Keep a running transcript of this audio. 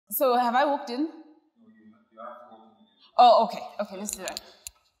So have I walked in? No, you have to walk in. Oh, okay. Okay, let's do that.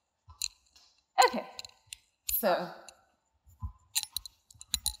 Okay. So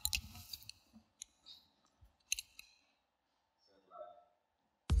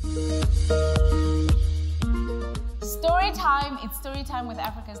story time. It's story time with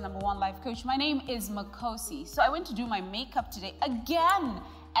Africa's #1 life coach. My name is Makosi. So I went to do my makeup today again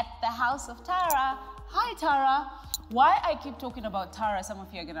at the house of Tara. Hi, Tara. Why I keep talking about Tara, some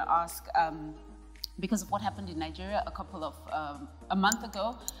of you are going to ask, because of what happened in Nigeria a month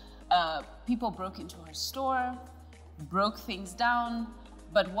ago. People broke into her store, broke things down.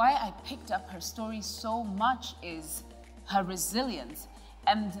 But why I picked up her story so much is her resilience.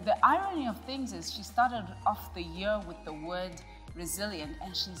 And the irony of things is she started off the year with the word resilient,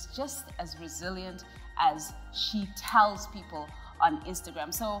 and she's just as resilient as she tells people on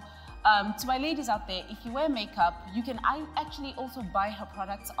Instagram. So to my ladies out there, if you wear makeup, you can actually also buy her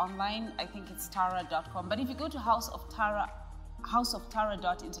products online. I think it's tara.com. But if you go to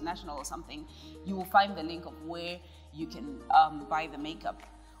houseoftara.international or something, you will find the link of where you can buy the makeup,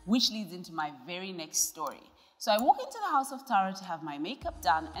 which leads into my very next story. So I walk into the house of Tara to have my makeup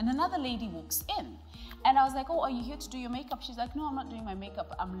done, and another lady walks in. And I was like, oh, are you here to do your makeup? She's like, no, I'm not doing my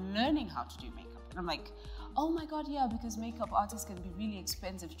makeup. I'm learning how to do makeup. And I'm like, oh my God, yeah, because makeup artists can be really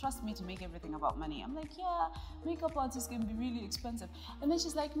expensive. Trust me to make everything about money. I'm like, yeah, makeup artists can be really expensive. And then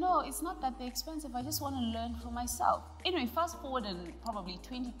she's like, no, it's not that they're expensive. I just want to learn for myself. Anyway, fast forward and probably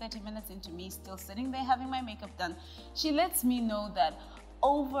 20, 30 minutes into me still sitting there having my makeup done, she lets me know that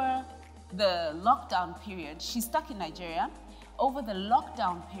over the lockdown period, she's stuck in Nigeria. Over the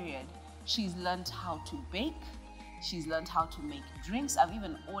lockdown period, she's learned how to bake. She's learned how to make drinks. I've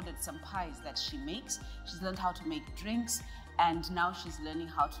even ordered some pies that she makes. She's learned how to make drinks, and now she's learning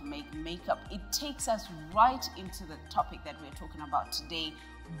how to make makeup. It takes us right into the topic that we're talking about today,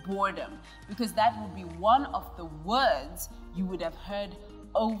 boredom, because that would be one of the words you would have heard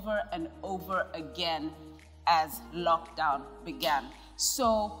over and over again as lockdown began.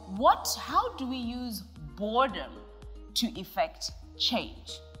 So how do we use boredom to effect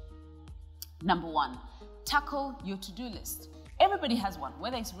change? Number one, tackle your to-do list. Everybody has one,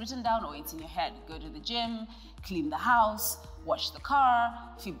 whether it's written down or it's in your head. Go to the gym, clean the house, wash the car,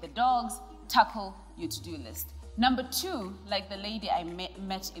 feed the dogs, tackle your to-do list. Number two, like the lady I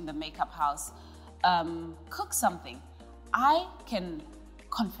met in the makeup house, cook something. I can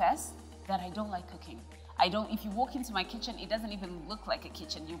confess that I don't like cooking. If you walk into my kitchen, it doesn't even look like a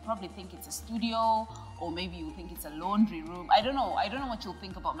kitchen. You'll probably think it's a studio, or maybe you think it's a laundry room. I don't know what you'll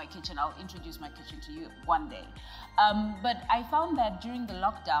think about my kitchen. I'll introduce my kitchen to you one day. But I found that during the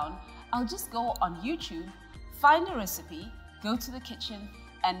lockdown, I'll just go on YouTube, find a recipe, go to the kitchen,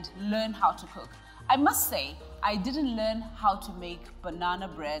 and learn how to cook. I must say, I didn't learn how to make banana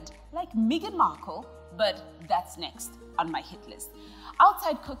bread like Meghan Markle, but that's next on my hit list.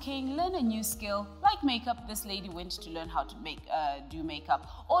 Outside cooking, learn a new skill, like makeup. This lady went to learn how to do makeup,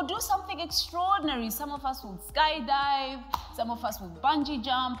 or do something extraordinary. Some of us will skydive, some of us will bungee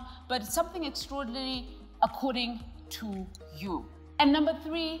jump, but something extraordinary according to you. And number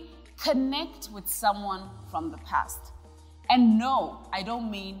three, connect with someone from the past. And no, I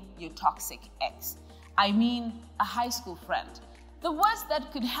don't mean your toxic ex. I mean a high school friend. The worst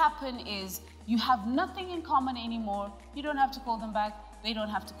that could happen is you have nothing in common anymore. You don't have to call them back. They don't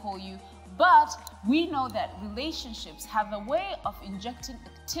have to call you. But we know that relationships have a way of injecting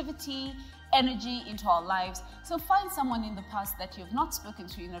activity, energy into our lives. So find someone in the past that you have not spoken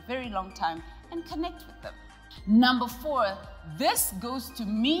to in a very long time and connect with them. Number four, this goes to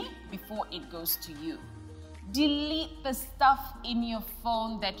me before it goes to you. Delete the stuff in your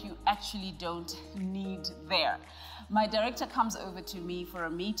phone that you actually don't need there. My director comes over to me for a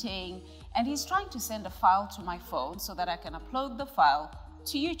meeting, and he's trying to send a file to my phone so that I can upload the file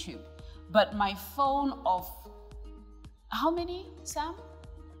to YouTube. But my phone of, how many, Sam?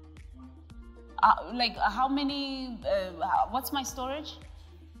 What's my storage?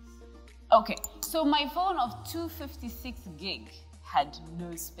 Okay, so my phone of 256 gig had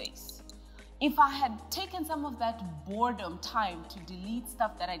no space. If I had taken some of that boredom time to delete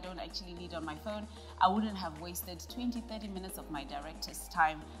stuff that I don't actually need on my phone, I wouldn't have wasted 20, 30 minutes of my director's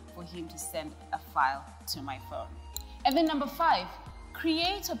time for him to send a file to my phone. And then number five,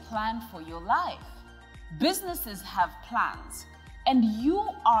 create a plan for your life. Businesses have plans, and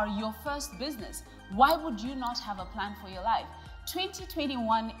you are your first business. Why would you not have a plan for your life?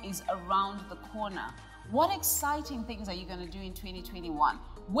 2021 is around the corner. What exciting things are you going to do in 2021?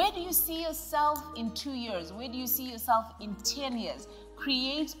 Where do you see yourself in 2 years? Where do you see yourself in 10 years?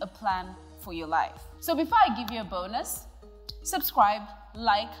 Create a plan for your life. So before I give you a bonus, subscribe,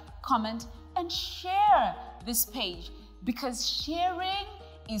 like, comment, and share this page, because sharing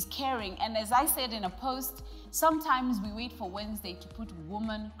is caring. And as I said in a post, sometimes we wait for Wednesday to put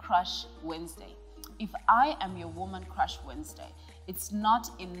Woman Crush Wednesday. If I am your Woman Crush Wednesday, it's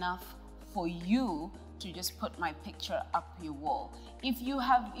not enough for you to just put my picture up your wall. If you're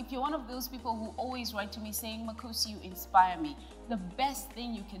one of those people who always write to me saying, Makosi, you inspire me, the best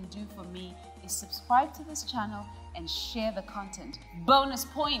thing you can do for me is subscribe to this channel and share the content. Bonus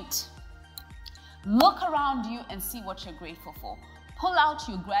point, look around you and see what you're grateful for. Pull out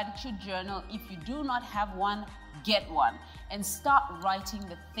your gratitude journal. If you do not have one, get one and start writing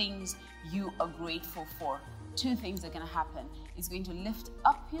the things you are grateful for. Two things are going to happen. It's going to lift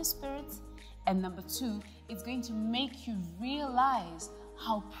up your spirits, and number two, it's going to make you realize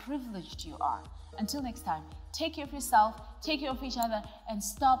how privileged you are. Until next time, take care of yourself, take care of each other, and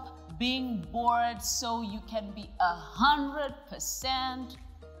stop being bored so you can be 100%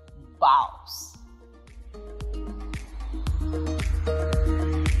 boss.